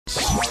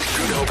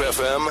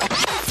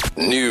FM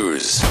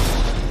News.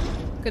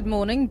 Good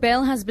morning.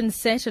 Bail has been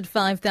set at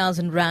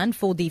 5,000 rand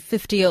for the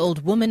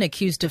 50-year-old woman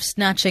accused of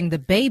snatching the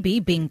baby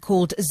being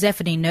called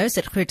Zephany Nurse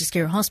at Groote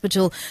Schuur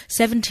Hospital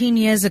 17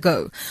 years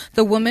ago.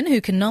 The woman,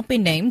 who cannot be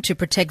named to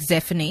protect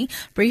Zephany,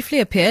 briefly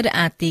appeared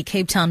at the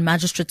Cape Town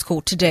Magistrates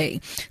Court today.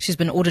 She's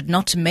been ordered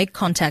not to make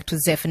contact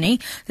with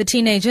Zephany. The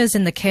teenager is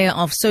in the care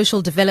of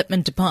Social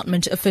Development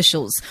Department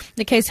officials.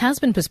 The case has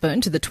been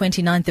postponed to the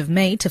 29th of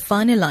May to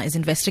finalize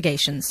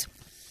investigations.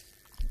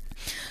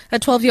 A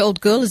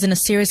 12-year-old girl is in a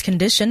serious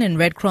condition in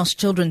Red Cross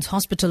Children's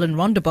Hospital in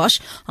Rondebosch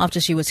after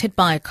she was hit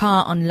by a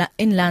car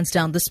in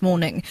Landsdowne this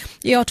morning.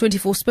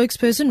 ER24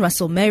 spokesperson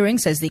Russel Meiring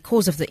says the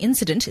cause of the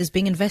incident is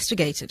being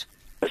investigated.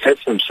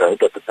 Assessment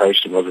showed that the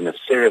patient was in a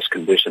serious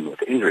condition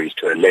with injuries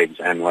to her legs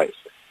and waist.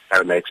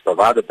 Paramedics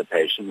provided the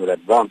patient with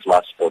advanced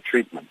life support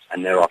treatment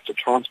and thereafter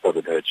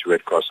transported her to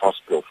Red Cross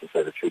Hospital for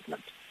further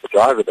treatment. The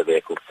driver of the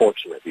vehicle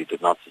fortunately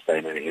did not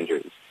sustain any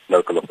injuries.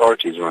 Local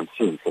authorities were on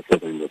scene for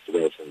further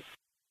investigations.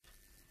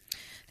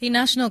 The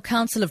National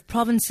Council of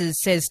Provinces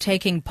says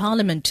taking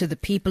Parliament to the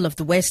people of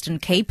the Western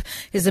Cape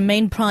is a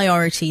main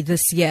priority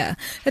this year.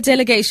 A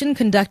delegation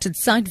conducted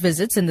site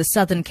visits in the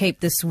Southern Cape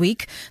this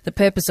week. The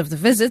purpose of the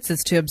visits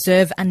is to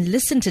observe and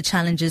listen to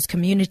challenges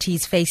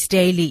communities face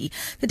daily.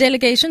 The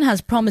delegation has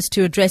promised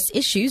to address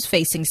issues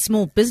facing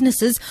small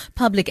businesses,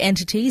 public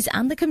entities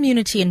and the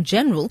community in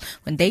general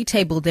when they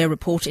table their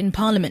report in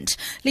Parliament.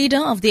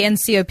 Leader of the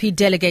NCOP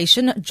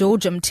delegation,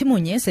 George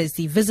Mtimunye, says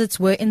the visits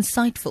were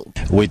insightful.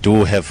 We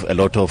do have a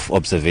lot of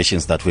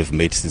observations that we've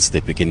made since the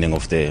beginning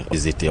of the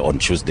visit on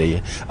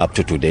Tuesday up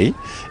to today.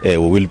 We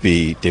will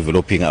be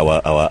developing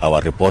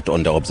our report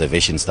on the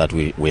observations that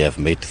we have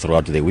made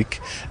throughout the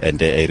week,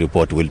 and a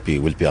report will be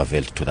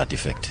availed to that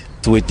effect.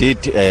 So we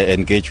did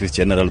engage with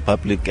general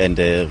public, and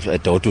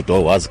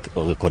door-to-door was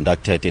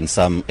conducted in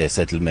some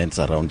settlements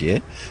around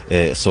here.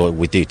 So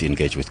we did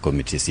engage with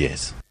communities,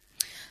 yes.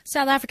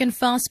 South African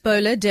fast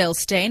bowler Dale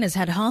Steyn has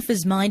had half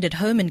his mind at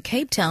home in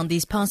Cape Town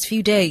these past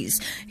few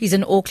days. He's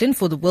in Auckland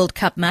for the World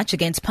Cup match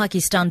against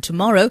Pakistan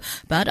tomorrow,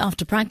 but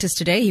after practice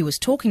today he was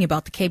talking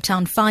about the Cape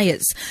Town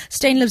fires.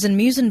 Steyn lives in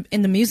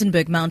the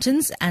Muizenberg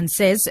Mountains and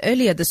says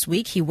earlier this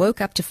week he woke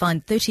up to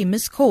find 30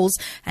 missed calls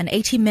and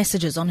 80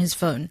 messages on his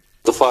phone.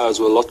 The fires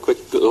were a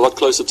lot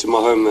closer to my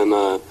home than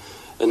I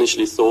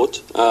initially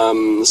thought.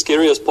 The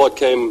scariest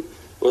part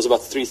was about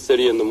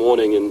 3:30 in the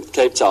morning in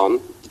Cape Town.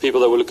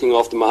 People that were looking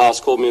after my house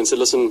called me and said,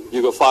 listen,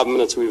 you've got 5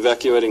 minutes, we're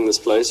evacuating this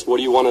place. What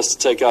do you want us to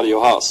take out of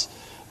your house?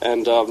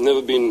 And I've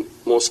never been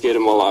more scared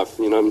in my life.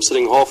 You know, I'm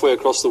sitting halfway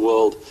across the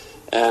world,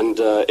 and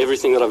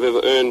everything that I've ever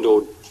earned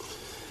or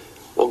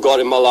got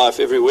in my life,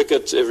 every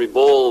wicket, every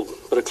ball,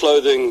 bit of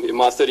clothing in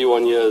my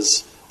 31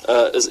 years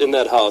is in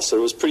that house. So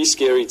it was pretty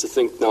scary to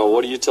think, now,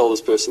 what do you tell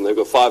this person? They've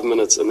got 5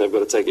 minutes and they've got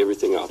to take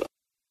everything out.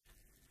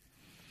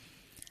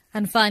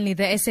 And finally,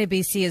 the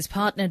SABC has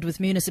partnered with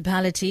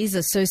Municipalities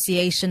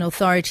Association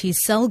Authorities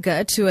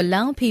SALGA to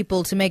allow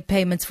people to make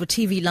payments for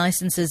TV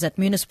licenses at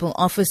municipal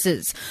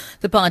offices.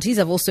 The parties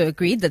have also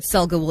agreed that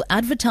SALGA will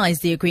advertise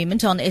the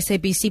agreement on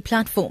SABC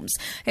platforms.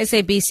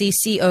 SABC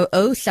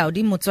COO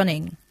Saudi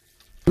Motswaneng.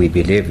 We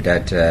believe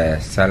that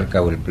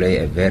SALGA will play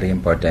a very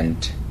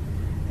important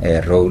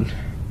role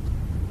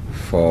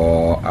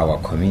for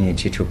our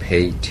community to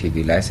pay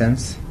TV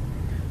license.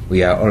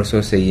 We are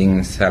also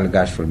saying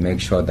SALGA should make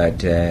sure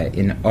that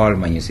in all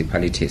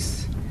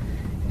municipalities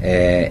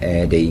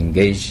they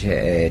engage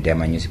their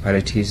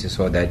municipalities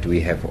so that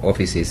we have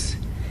offices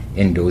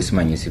in those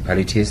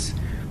municipalities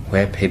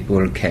where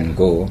people can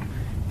go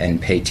and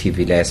pay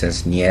TV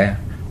license near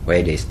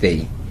where they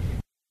stay.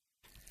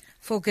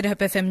 For Good Hope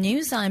FM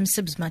News, I'm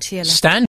Sibs Matiela.